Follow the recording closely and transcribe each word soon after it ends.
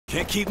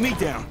Can't keep me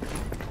down.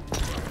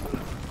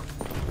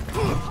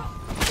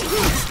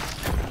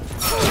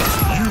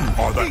 You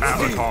are the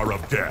avatar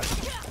of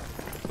death.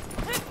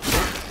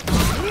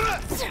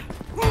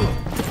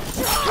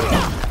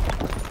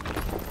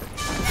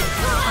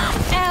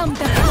 I am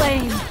the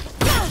flame.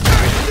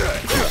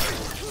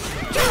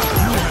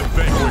 You have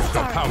vanquished a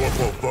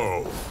powerful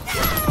foe.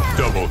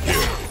 Double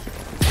kill.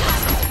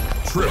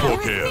 Triple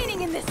kill.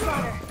 Meaning in this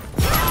slaughter.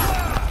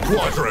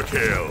 Quadra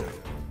kill.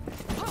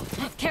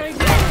 I've carried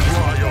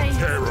Cry of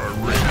terror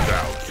rings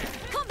out.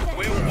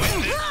 We'll win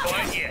this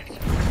fight yet.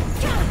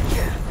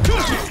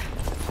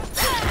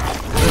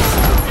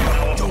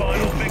 Our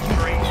final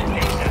victory is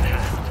at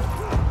hand.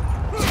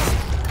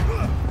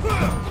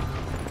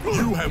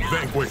 You have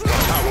vanquished a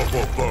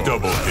powerful foe.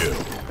 Double kill.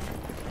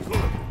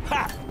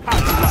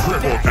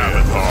 Triple kill.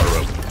 Avatar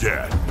of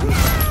death.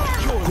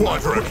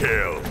 Quadra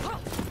kill.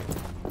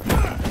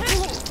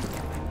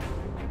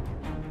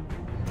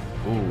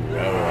 Ooh,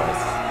 that was...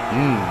 We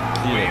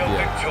clean are up,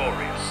 yeah.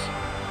 victorious.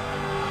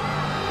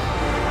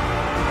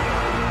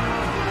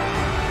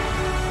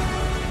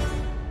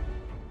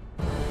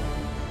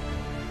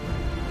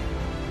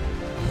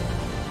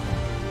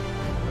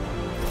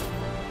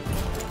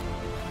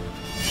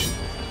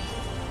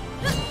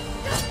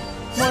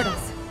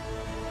 Mortals,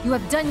 you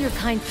have done your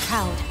kind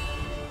proud.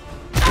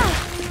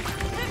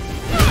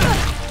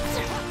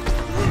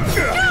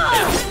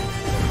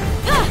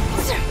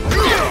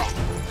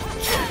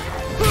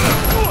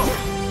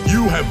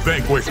 You have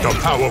vanquished a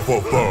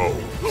powerful foe.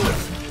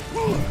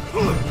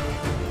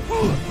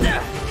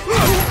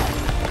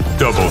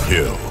 Double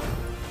kill.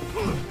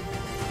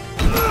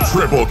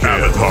 Triple kill.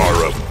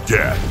 Avatar of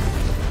death.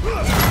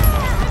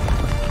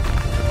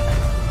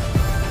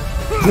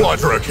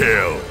 Quadra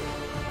kill.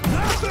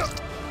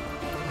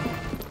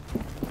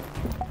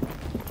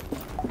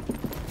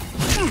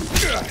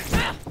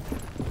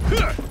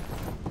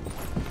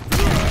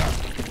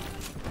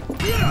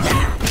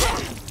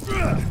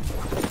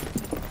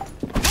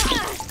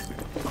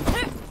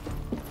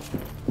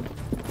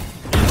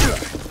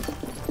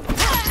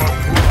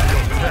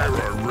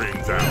 Terror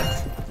rings out.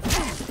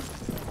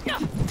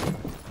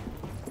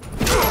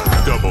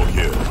 Double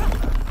kill.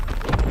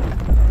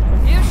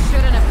 You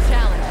shouldn't have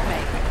challenged me.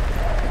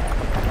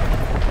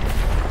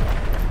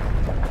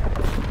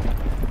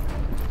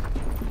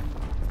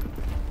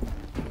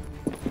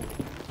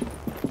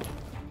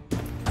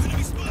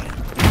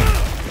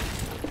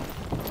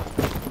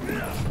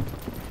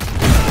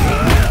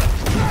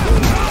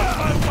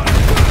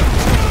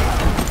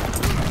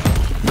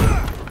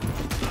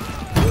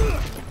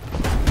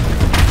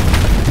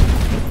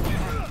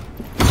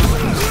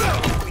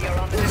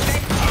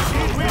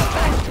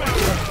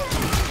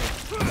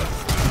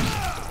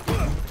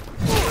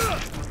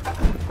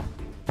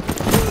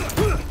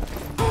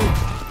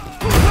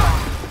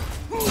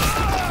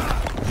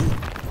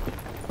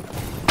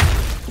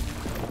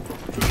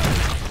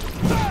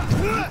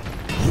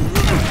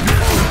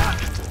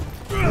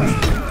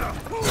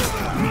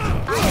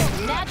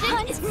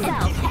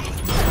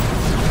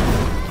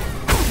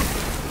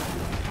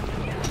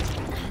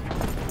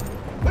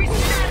 We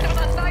stand on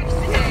a knife's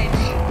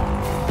edge.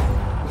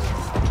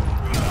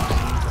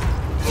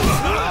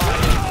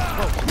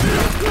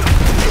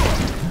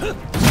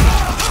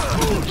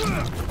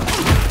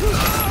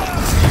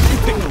 You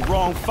picked the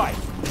wrong fight.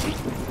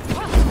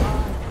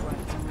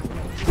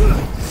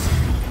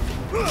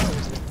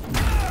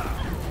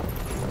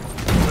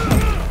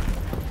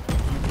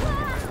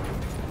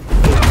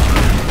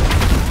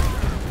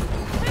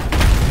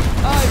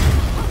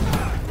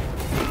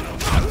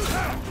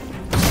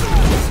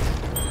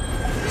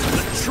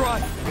 Try.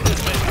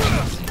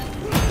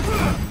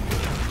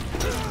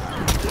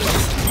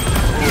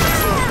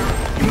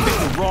 You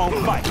picked the wrong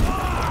fight.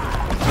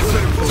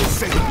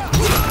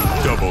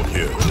 Double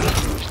kill.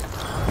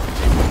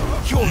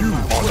 You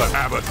are the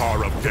avatar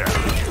of death.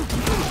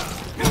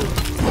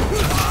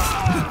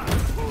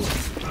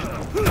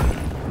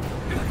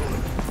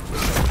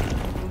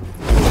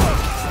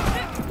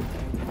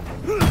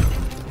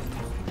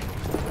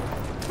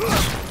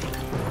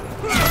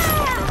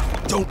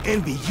 Don't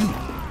envy you.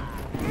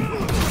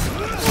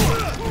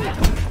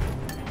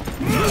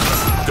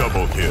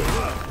 Double kill.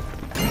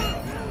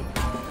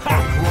 A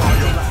cry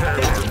of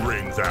terror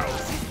rings out.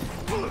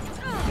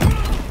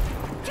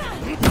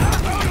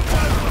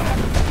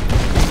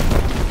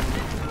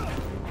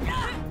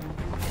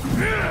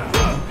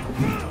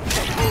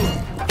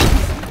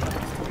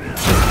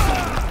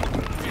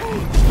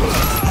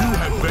 You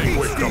have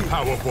vanquished a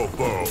powerful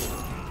foe.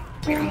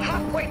 We are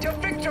halfway to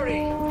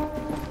victory.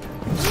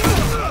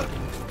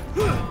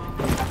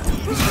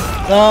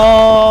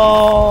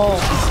 No!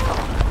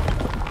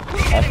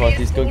 I thought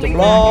he's going to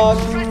block.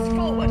 Press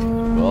forward.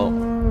 Well,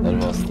 that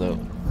was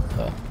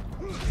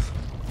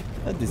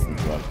a decent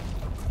run.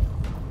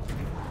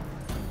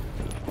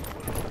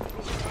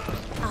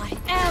 I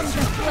am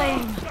the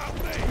flame.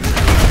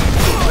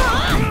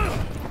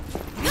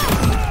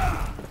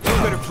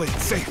 Better play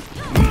it safe.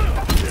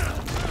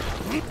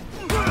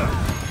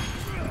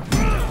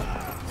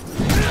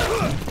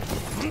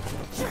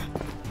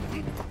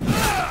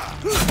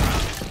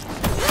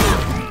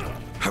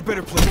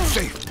 better play it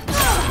safe.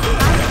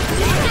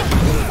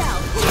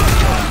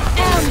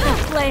 And the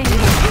flame.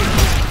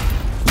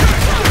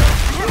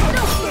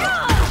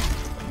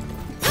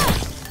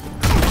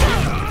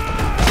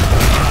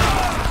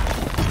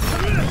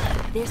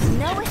 There's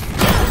no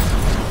escape.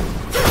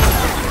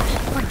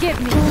 Forgive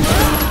me.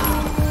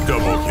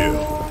 Double kill.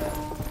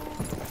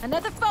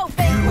 Another foe You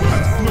vanquished.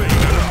 have slain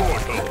an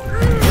immortal.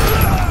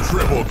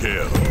 Triple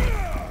kill.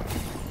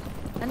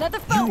 Another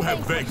foe You have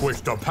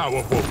vanquished a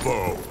powerful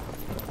foe.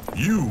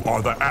 You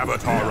are the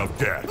avatar of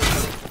death.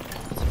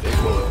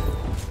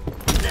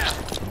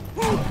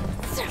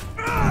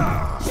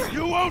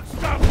 You won't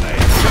stop me!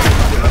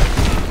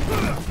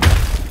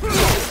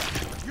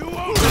 You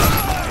won't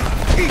stop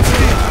me! Eat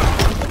it!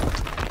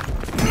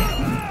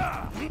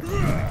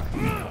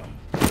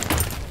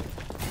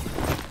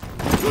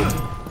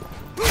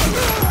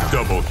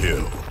 Double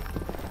kill.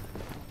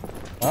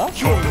 Huh?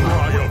 Your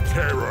cry of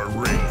terror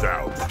rings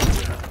out.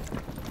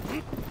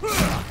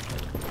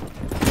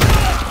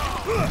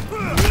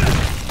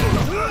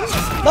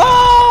 No!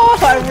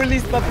 I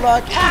released my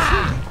block.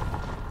 Ah!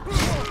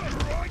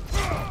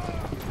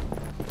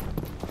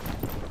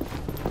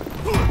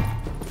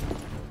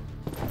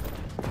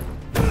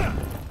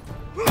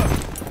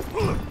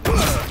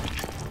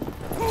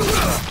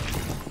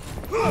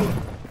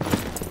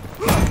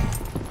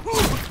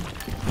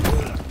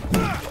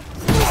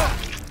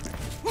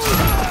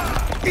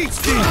 Eat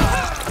Steve!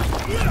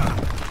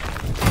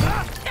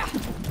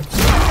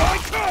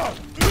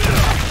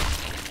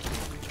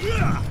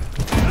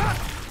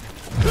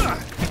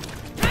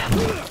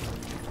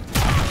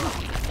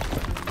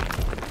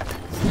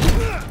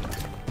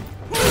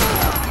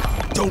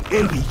 Don't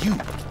envy you.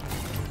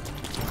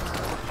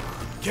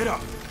 Get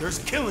up. There's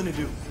killing to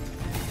do.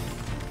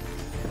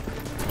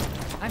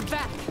 I'm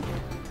back.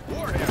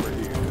 Warhaven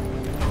here.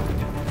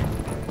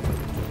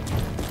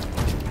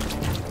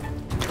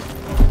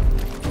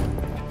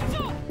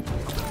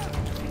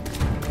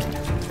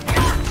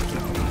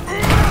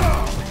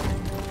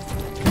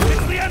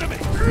 It's the enemy.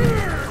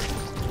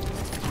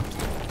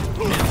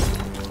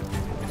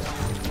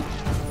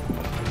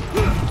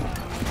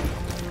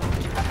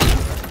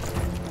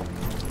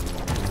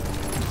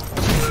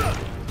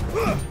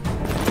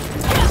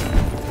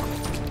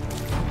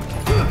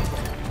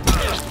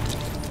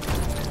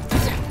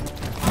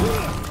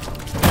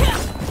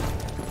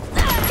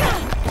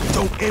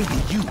 Don't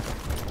envy you.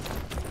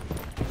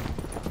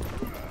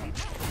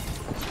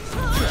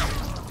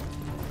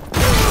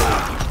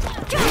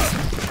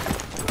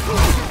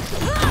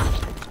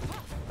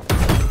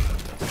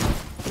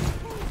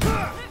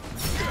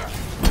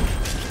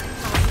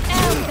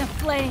 And the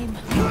flame.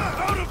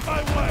 Out of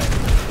my way.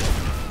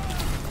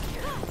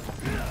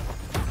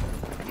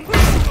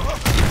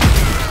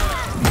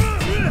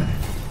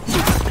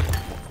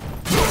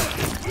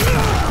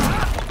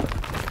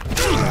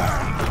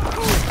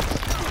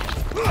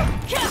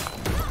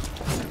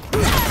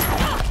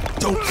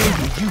 Don't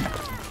envy you.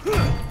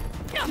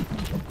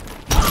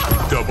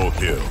 Double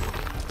kill.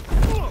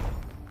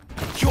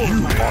 You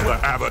are the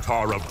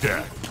avatar of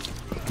death.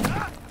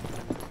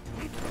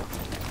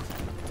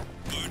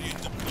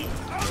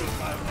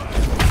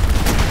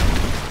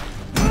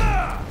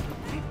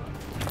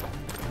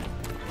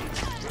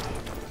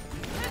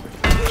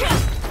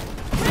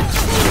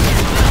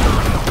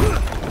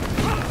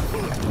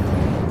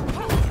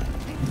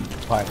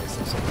 Finally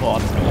some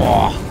support.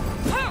 Oh,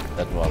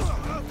 that was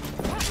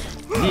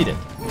needed.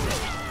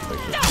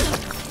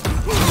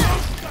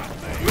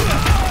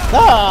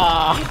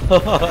 Ah!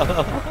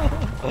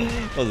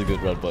 That was a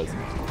good run, boys.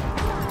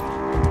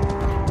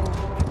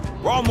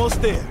 We're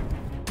almost there.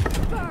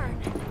 Burn.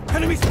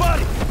 Enemy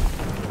spotted.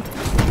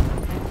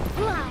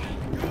 Fly.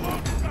 You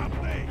won't stop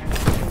me.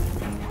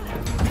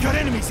 We got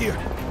enemies here.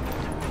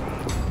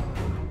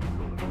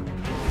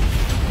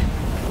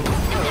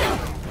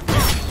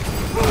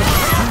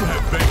 You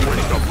have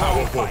vanquished a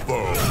powerful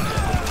foe.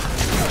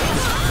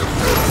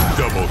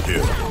 Double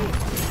kill.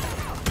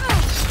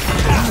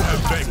 You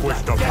have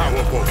vanquished a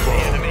powerful foe.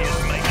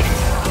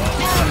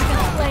 And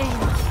the flame.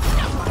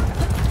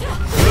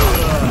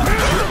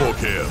 Triple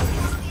kill.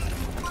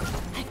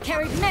 I've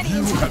carried many You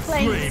into the have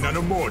flames. slain an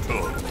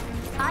immortal.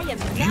 I am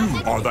You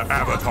are the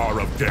avatar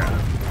of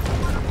death.